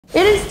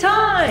It is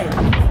time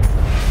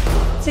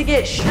to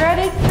get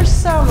shredded for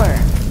summer.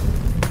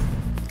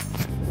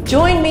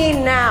 Join me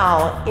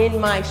now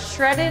in my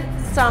Shredded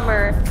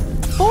Summer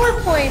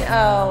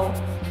 4.0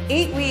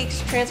 8 weeks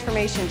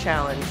transformation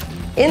challenge.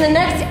 In the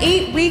next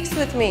 8 weeks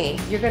with me,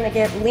 you're gonna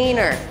get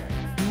leaner,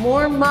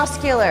 more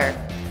muscular,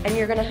 and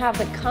you're gonna have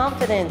the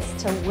confidence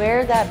to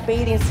wear that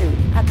bathing suit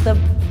at the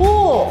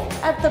pool,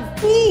 at the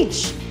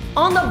beach,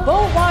 on the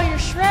boat while you're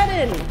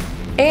shredding.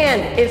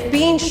 And if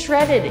being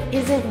shredded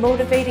isn't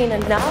motivating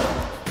enough,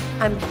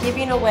 I'm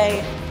giving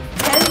away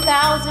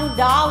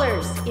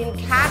 $10,000 in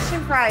cash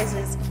and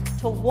prizes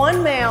to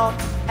one male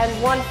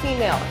and one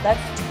female. That's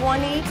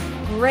 20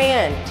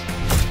 grand.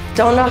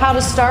 Don't know how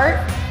to start?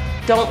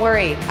 Don't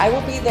worry, I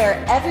will be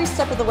there every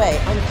step of the way.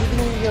 I'm giving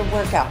you your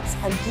workouts.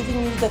 I'm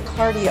giving you the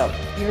cardio,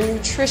 your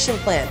nutrition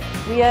plan.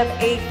 We have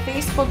a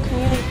Facebook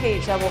community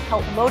page that will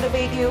help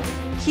motivate you,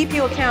 keep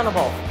you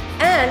accountable.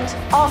 And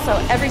also,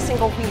 every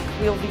single week,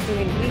 we will be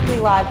doing weekly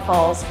live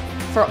calls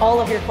for all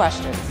of your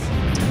questions.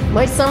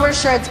 My Summer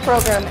Shreds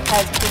program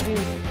has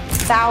produced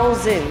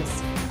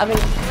thousands of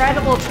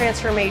incredible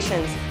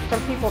transformations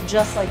from people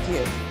just like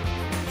you.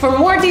 For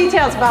more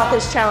details about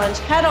this challenge,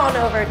 head on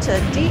over to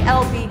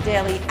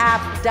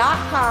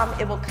dlbdailyapp.com.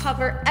 It will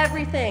cover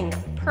everything,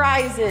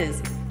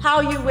 prizes, how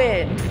you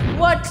win,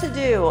 what to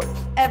do,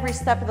 every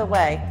step of the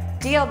way.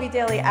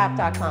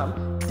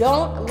 dlbdailyapp.com.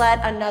 Don't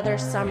let another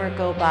summer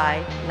go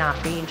by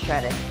not being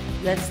shredded.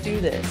 Let's do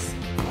this.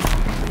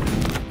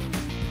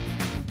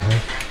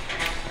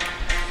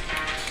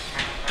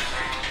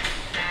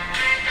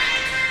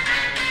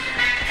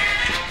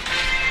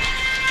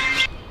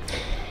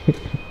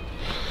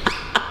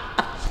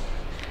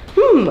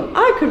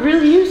 I could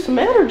really use some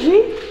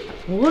energy.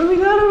 What do we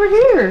got over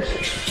here?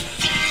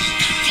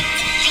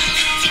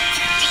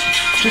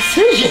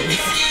 Decisions.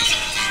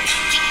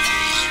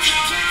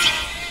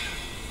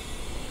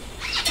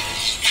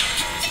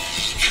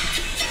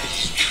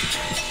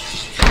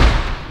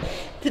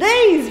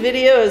 Today's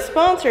video is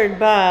sponsored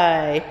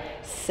by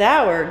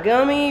Sour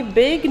Gummy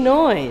Big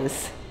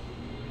Noise.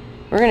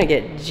 We're gonna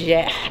get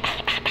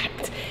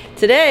jacked.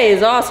 Today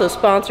is also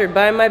sponsored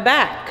by my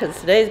back, because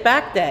today's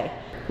back day.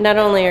 Not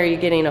only are you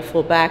getting a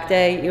full back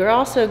day, you're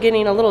also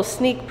getting a little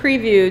sneak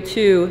preview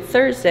to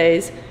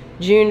Thursday's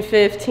June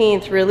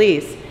 15th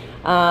release.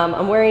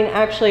 I'm wearing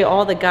actually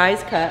all the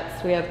guys'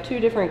 cuts. We have 2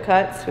 different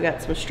cuts. We got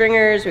some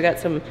stringers, we got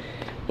some,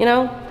 you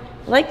know,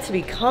 I like to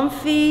be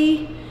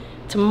comfy.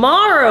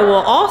 Tomorrow will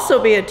also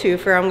be a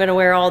twofer. I'm gonna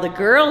wear all the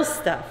girls'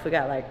 stuff. We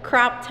got like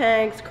crop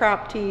tanks,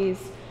 crop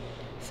tees.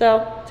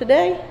 So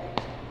today,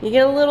 you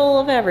get a little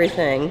of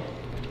everything.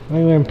 Why are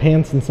you wearing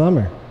pants in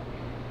summer?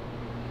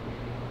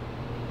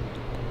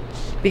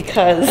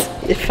 Because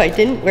if I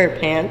didn't wear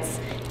pants,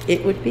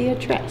 it would be a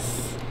dress.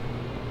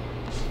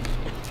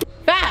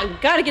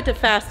 Gotta get to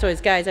Fast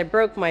Toys, guys. I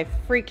broke my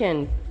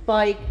freaking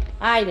bike.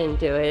 I didn't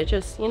do it. It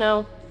just, you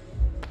know,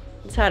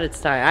 it's had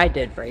its time. I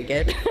did break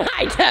it.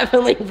 I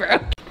definitely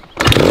broke it.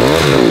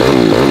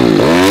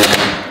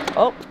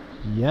 Oh.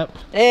 Yep.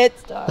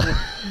 It's done.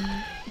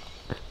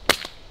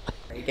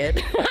 Break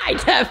it. I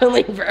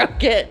definitely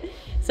broke it.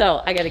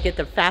 So I gotta get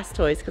the Fast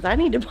Toys because I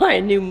need to buy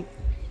a new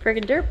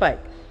friggin' dirt bike.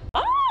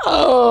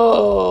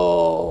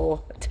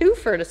 Oh, a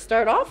twofer to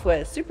start off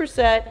with.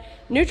 Superset,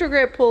 neutral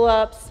grip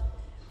pull-ups,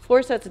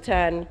 4 sets of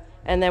 10,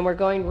 and then we're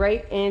going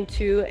right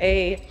into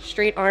a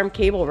straight arm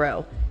cable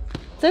row.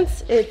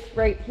 Since it's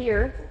right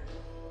here,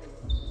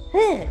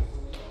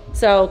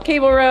 so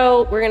cable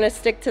row, we're gonna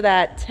stick to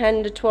that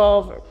 10 to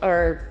 12,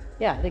 or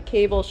yeah, the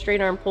cable straight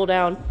arm pull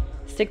down,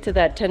 stick to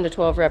that 10 to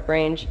 12 rep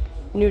range.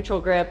 Neutral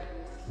grip,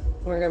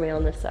 we're gonna be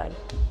on this side.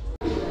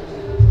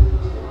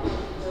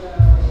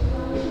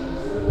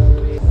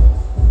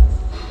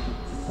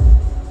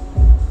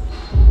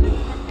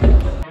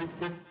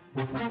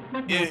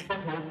 Yeah,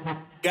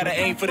 gotta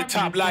aim for the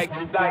top like,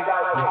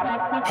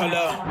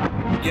 hello,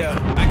 yeah,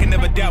 I can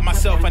never doubt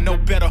myself, I know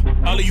better.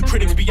 All of you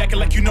critics be acting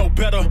like you know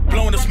better.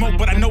 Blowing the smoke,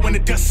 but I know when the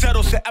dust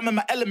settles that I'm in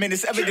my element.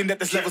 It's evident that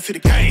there's levels to the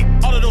game.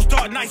 All of those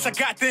dark nights I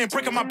got then,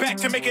 breaking my back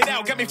to make it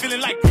out, got me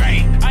feeling like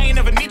rain. I ain't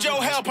never need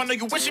your help, I know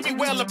you wishing me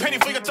well, a penny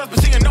for your thoughts,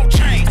 but seeing no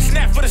change. I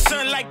snap for the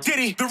sun like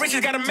Diddy, the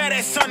riches got a mad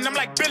ass son, I'm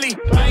like Billy.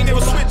 I ain't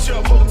never switch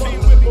up, whole team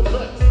with me.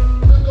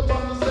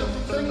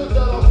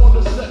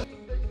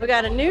 We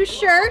got a new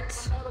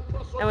shirt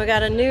and we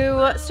got a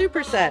new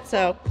superset.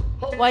 So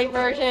white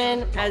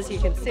version, as you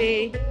can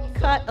see,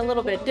 cut a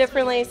little bit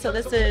differently. So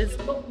this is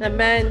the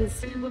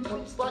men's,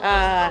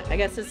 I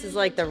guess this is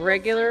like the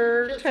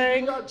regular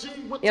tank.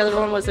 The other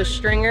one was a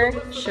stringer,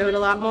 showed a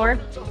lot more.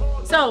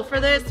 So for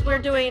this, we're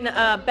doing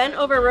bent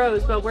over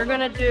rows, but we're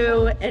gonna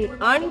do an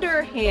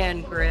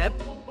underhand grip,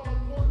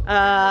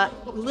 a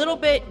little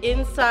bit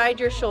inside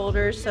your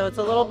shoulders. So it's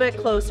a little bit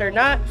closer,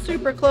 not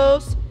super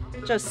close,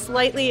 just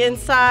slightly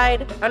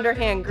inside,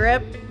 underhand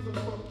grip.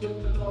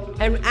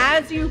 And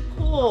as you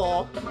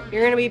pull,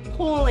 you're gonna be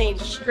pulling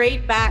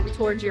straight back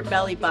towards your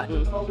belly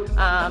button.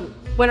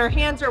 When our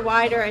hands are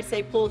wider, I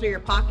say pull to your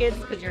pockets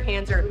because your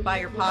hands are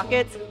by your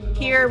pockets.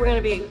 Here, we're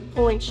gonna be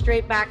pulling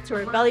straight back to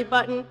our belly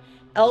button.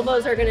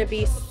 Elbows are gonna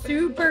be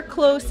super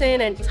close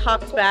in and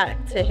tucked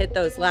back to hit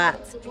those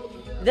lats.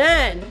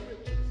 Then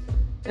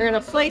you're gonna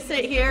place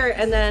it here,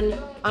 and then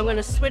I'm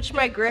gonna switch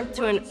my grip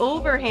to an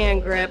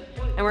overhand grip,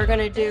 and we're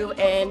gonna do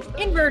an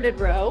inverted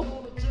row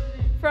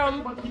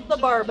from the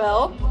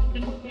barbell.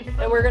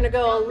 And we're gonna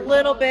go a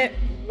little bit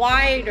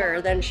wider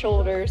than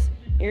shoulders.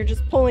 You're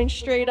just pulling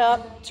straight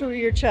up to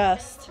your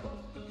chest.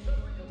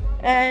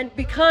 And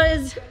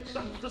because,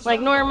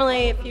 like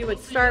normally if you would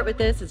start with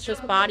this, it's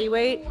just body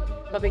weight,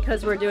 but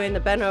because we're doing the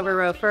bent over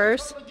row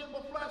first,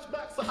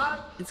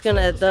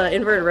 the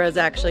inverted row is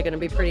actually gonna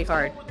be pretty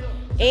hard.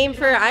 Aim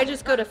for, I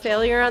just go to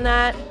failure on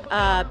that.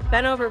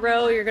 Bent over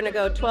row, you're gonna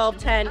go 12,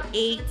 10,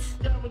 8,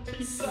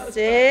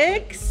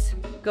 6.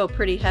 Go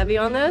pretty heavy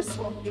on this.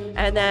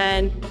 And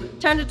then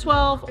 10 to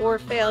 12 or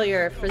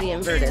failure for the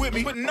inverted.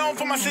 But known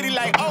for my city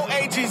like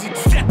OAGs.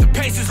 Set the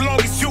pace as long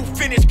as you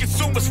finish.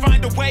 Consumers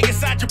find a way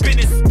inside your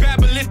business.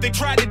 Babble if they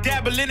try to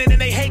dabble in it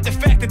and they hate the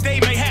fact that they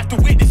may have to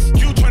witness.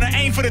 You try to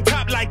aim for the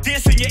top like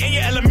this, and you're in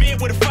your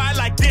element with a fire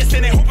like this,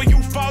 and they hoping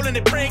you fall and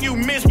they praying you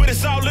miss, but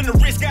it's all in the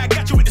risk. I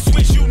got you with the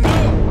switch, you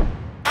know.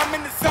 I'm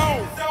in the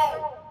zone.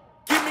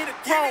 Give me the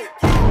throne.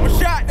 One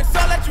shot, that's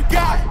all that you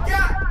got.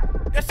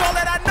 That's all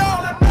that I know.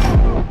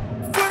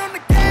 Foot on the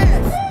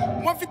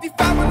gas.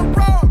 155 on the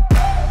road.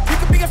 You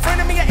could be a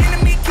friend of me, an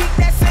enemy. Keep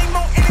that same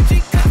old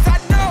energy, cause I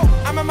know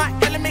I'm in my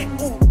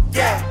element. Ooh,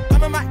 yeah.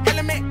 I'm in my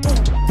element. Ooh,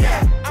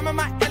 yeah. I'm in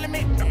my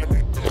element.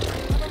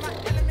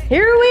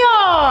 Here we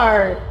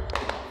are.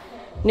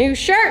 New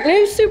shirt,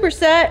 new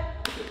superset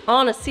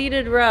on a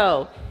seated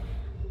row.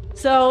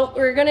 So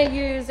we're gonna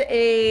use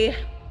a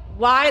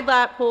wide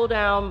lat pull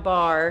down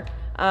bar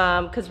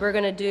because we're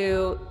gonna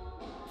do,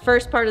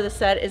 first part of the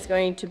set is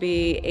going to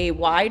be a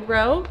wide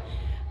row.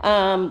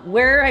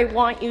 Where I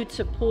want you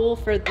to pull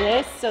for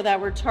this so that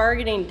we're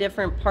targeting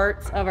different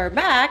parts of our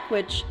back,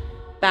 which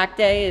back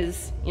day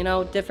is, you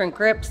know, different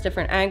grips,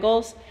 different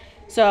angles.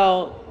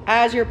 So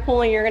as you're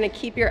pulling, you're gonna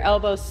keep your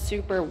elbows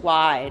super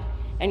wide.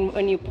 And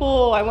when you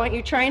pull, I want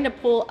you trying to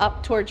pull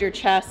up towards your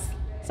chest,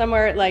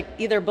 somewhere like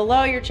either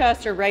below your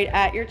chest or right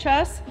at your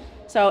chest.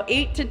 So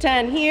 8 to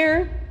 10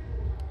 here.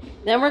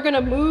 Then we're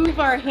gonna move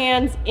our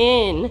hands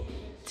in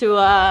to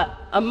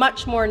a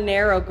much more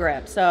narrow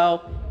grip.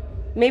 So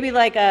maybe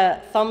like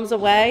a thumbs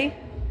away.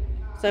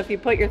 So if you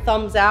put your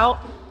thumbs out,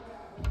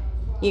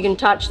 you can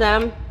touch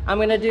them. I'm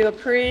gonna do a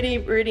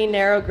pretty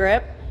narrow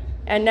grip.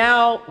 And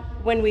now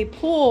when we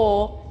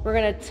pull, we're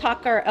gonna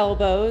tuck our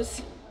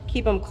elbows,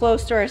 keep them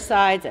close to our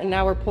sides, and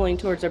now we're pulling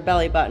towards our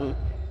belly button.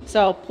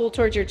 So pull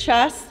towards your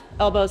chest,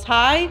 elbows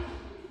high,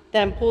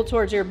 then pull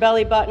towards your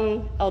belly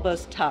button,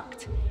 elbows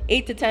tucked.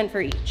 8 to 10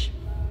 for each.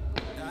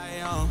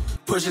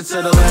 Push it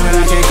to the limit,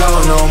 I can't go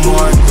no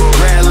more.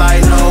 Red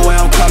light, no way,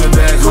 I'm coming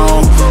back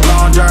home.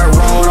 Long dirt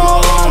road,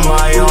 all on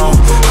my own.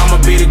 I'ma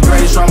be the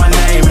greatest, write my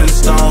name in the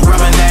stone. Write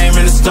my name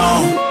in the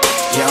stone.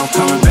 Yeah, I'm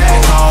coming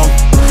back home.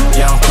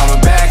 Yeah, I'm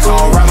coming back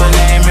home. Write my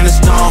name in the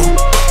stone.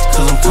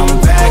 Cause I'm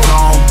coming back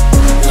home.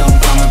 Cause I'm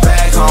coming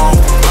back home.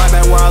 Right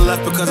back where I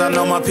left because I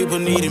know my people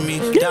needed me.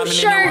 New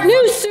shirt,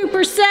 new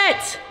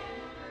superset.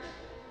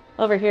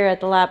 Over here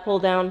at the lat pull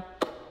down.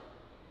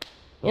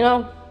 You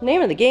know,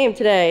 name of the game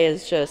today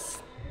is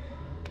just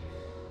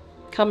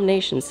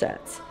combination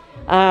sets.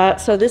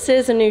 So this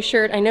is a new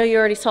shirt. I know you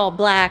already saw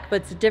black,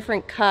 but it's a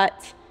different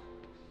cut.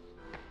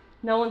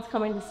 No one's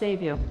coming to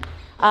save you.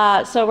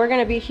 So we're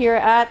gonna be here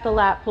at the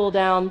lat pull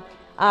down.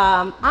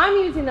 I'm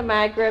using the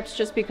mag grips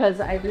just because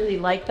I really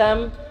like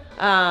them.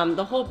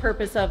 The whole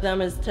purpose of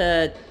them is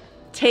to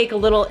take a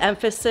little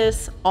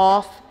emphasis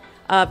off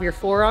of your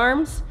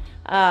forearms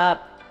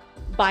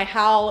by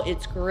how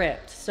it's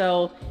gripped.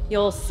 So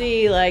you'll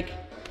see like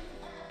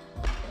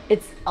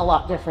it's a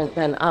lot different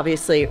than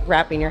obviously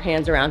wrapping your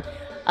hands around.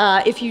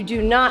 If you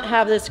do not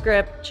have this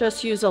grip,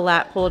 just use a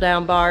lat pull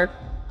down bar.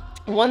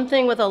 One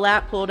thing with a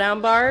lat pull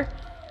down bar,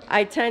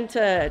 I tend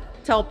to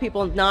tell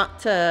people not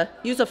to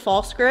use a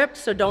false grip,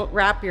 so don't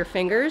wrap your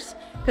fingers,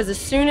 because as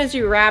soon as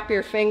you wrap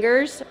your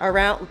fingers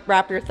around,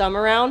 wrap your thumb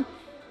around,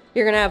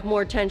 you're gonna have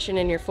more tension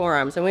in your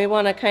forearms. And we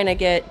wanna kind of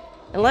get,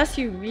 unless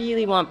you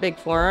really want big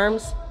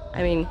forearms,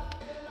 I mean,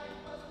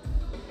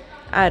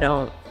 I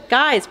don't.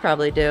 Guys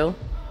probably do,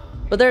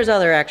 but there's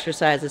other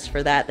exercises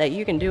for that that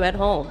you can do at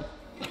home.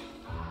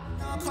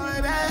 Y'all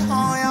coming back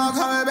home, y'all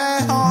coming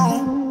back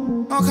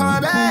home. I'm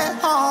coming back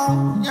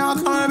home, y'all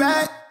coming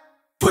back.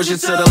 Push it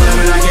to the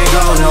limit, I can't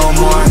go no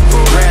more.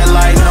 Red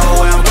light,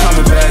 no way, I'm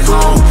coming back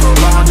home.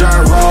 Long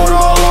dirt road,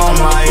 all on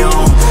my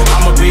own.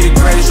 I'ma be the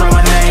greatest, write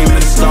my name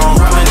in the stone.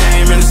 Write my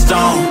name in the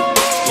stone.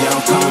 Yeah,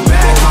 I'm coming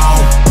back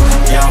home.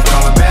 Yeah, I'm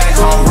coming back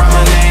home. Write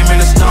my name in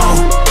the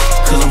stone.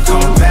 Cause I'm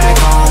coming back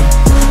home.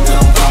 Yeah,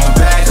 I'm coming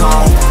back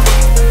home.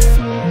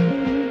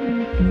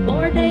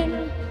 More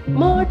Dana,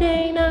 more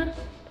Dana.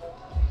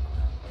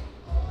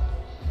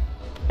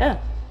 Yeah,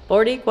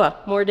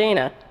 Boricua, more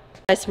Dana.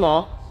 Size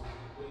small.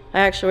 I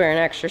actually wear an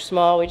extra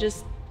small. We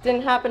just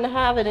didn't happen to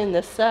have it in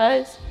this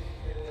size.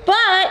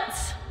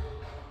 But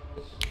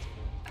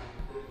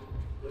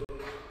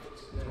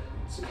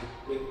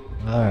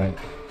All right.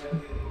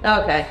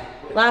 okay.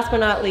 last but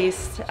not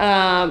least,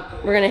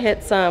 we're gonna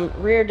hit some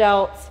rear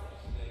delts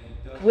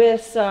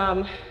with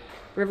some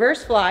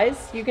reverse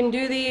flies. You can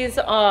do these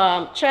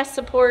chest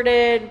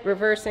supported,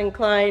 reverse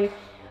incline.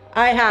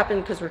 I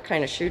happen, because we're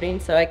kind of shooting,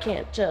 so I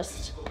can't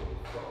just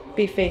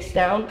be face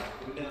down.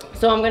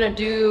 So I'm gonna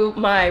do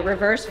my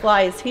reverse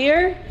flies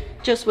here,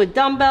 just with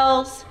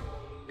dumbbells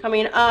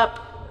coming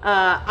up.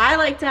 I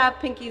like to have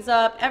pinkies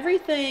up.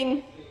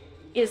 Everything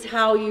is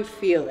how you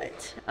feel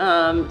it.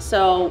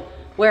 So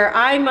where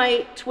I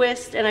might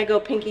twist and I go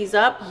pinkies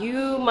up,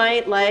 you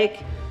might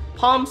like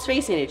palms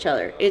facing each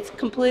other. It's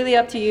completely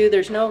up to you.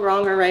 There's no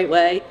wrong or right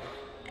way.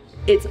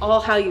 It's all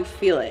how you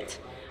feel it.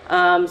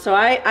 So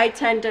I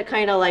tend to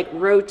kind of like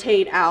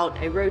rotate out.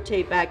 I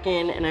rotate back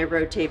in and I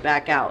rotate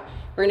back out.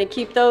 We're gonna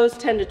keep those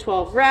 10 to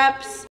 12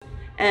 reps.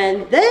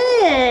 And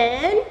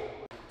then,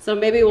 so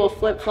maybe we'll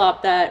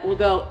flip-flop that. We'll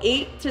go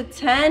 8 to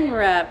 10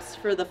 reps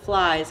for the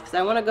flies, because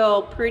I wanna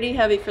go pretty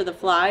heavy for the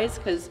flies,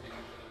 because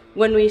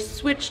when we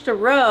switch to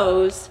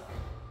rows,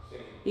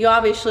 you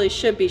obviously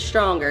should be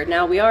stronger.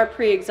 Now we are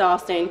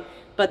pre-exhausting,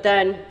 but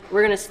then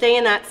we're gonna stay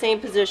in that same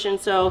position.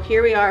 So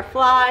here we are,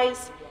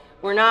 flies.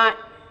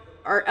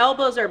 Our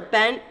elbows are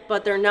bent,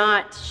 but they're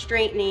not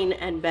straightening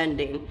and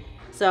bending.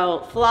 So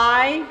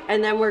fly,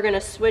 and then we're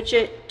gonna switch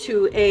it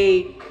to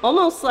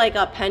almost like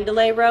a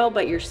pendulum row,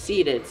 but you're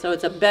seated. So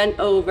it's a bent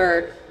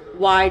over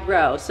wide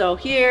row. So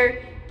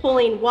here,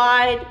 pulling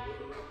wide,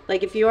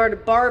 like if you are to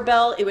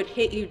barbell, it would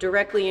hit you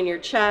directly in your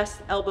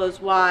chest, elbows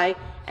wide,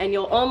 and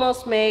you'll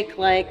almost make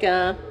like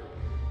a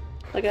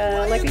U. Don't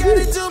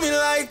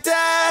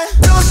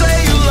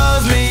say you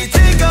love me,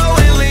 take go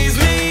and leave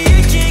me.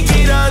 It can't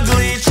get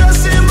ugly,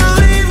 trust and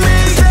believe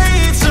me.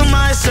 Say it to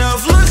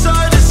myself, looks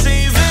are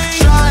deceiving.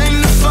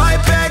 Trying to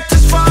fight back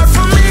this far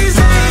from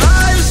easy.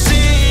 I've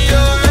seen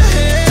your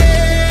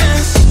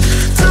hands.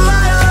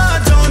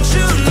 Delilah, don't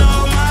you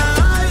know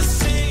I've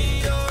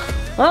seen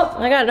your... Well,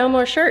 I got no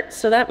more shirts,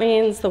 so that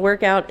means the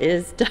workout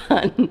is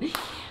done.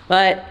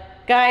 But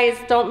guys,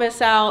 don't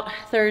miss out.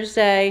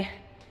 Thursday,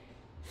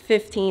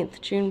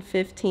 15th, June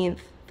 15th,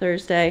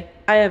 Thursday.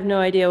 I have no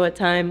idea what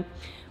time.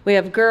 We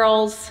have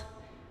girls,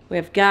 we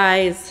have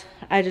guys.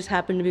 I just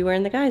happen to be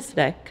wearing the guys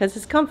today because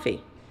it's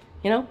comfy.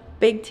 You know,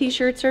 big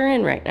t-shirts are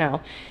in right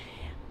now.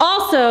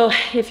 Also,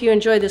 if you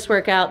enjoyed this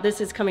workout,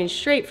 this is coming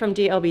straight from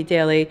DLB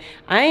Daily.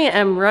 I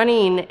am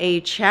running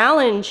a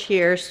challenge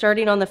here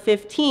starting on the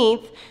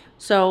 15th.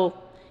 So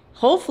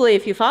hopefully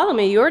if you follow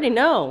me, you already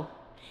know.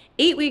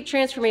 8-week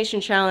transformation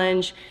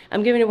challenge.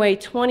 I'm giving away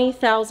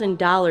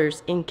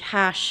 $20,000 in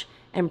cash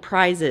and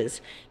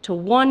prizes to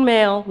 1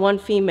 male, 1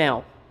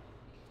 female.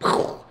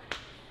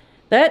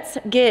 Let's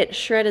get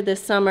shredded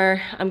this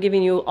summer. I'm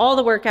giving you all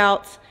the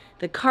workouts,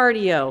 the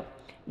cardio,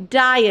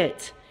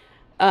 diet.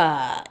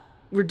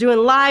 We're doing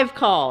live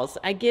calls.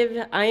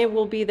 I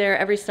will be there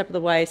every step of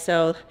the way.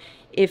 So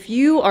if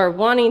you are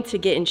wanting to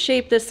get in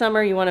shape this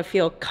summer, you want to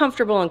feel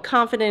comfortable and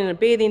confident in a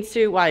bathing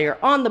suit while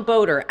you're on the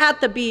boat or at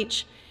the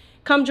beach,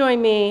 come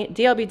join me,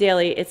 DLB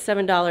Daily. It's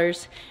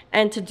 $7.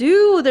 And to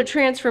do the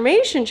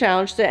transformation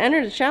challenge, to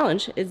enter the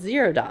challenge, it's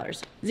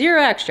 $0.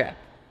 Zero extra.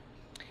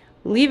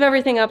 Leave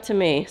everything up to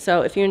me.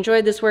 So if you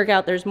enjoyed this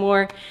workout, there's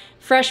more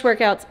fresh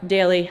workouts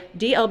daily,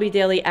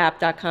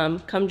 dlbdailyapp.com.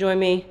 Come join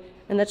me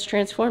and let's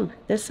transform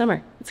this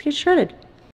summer. Let's get shredded.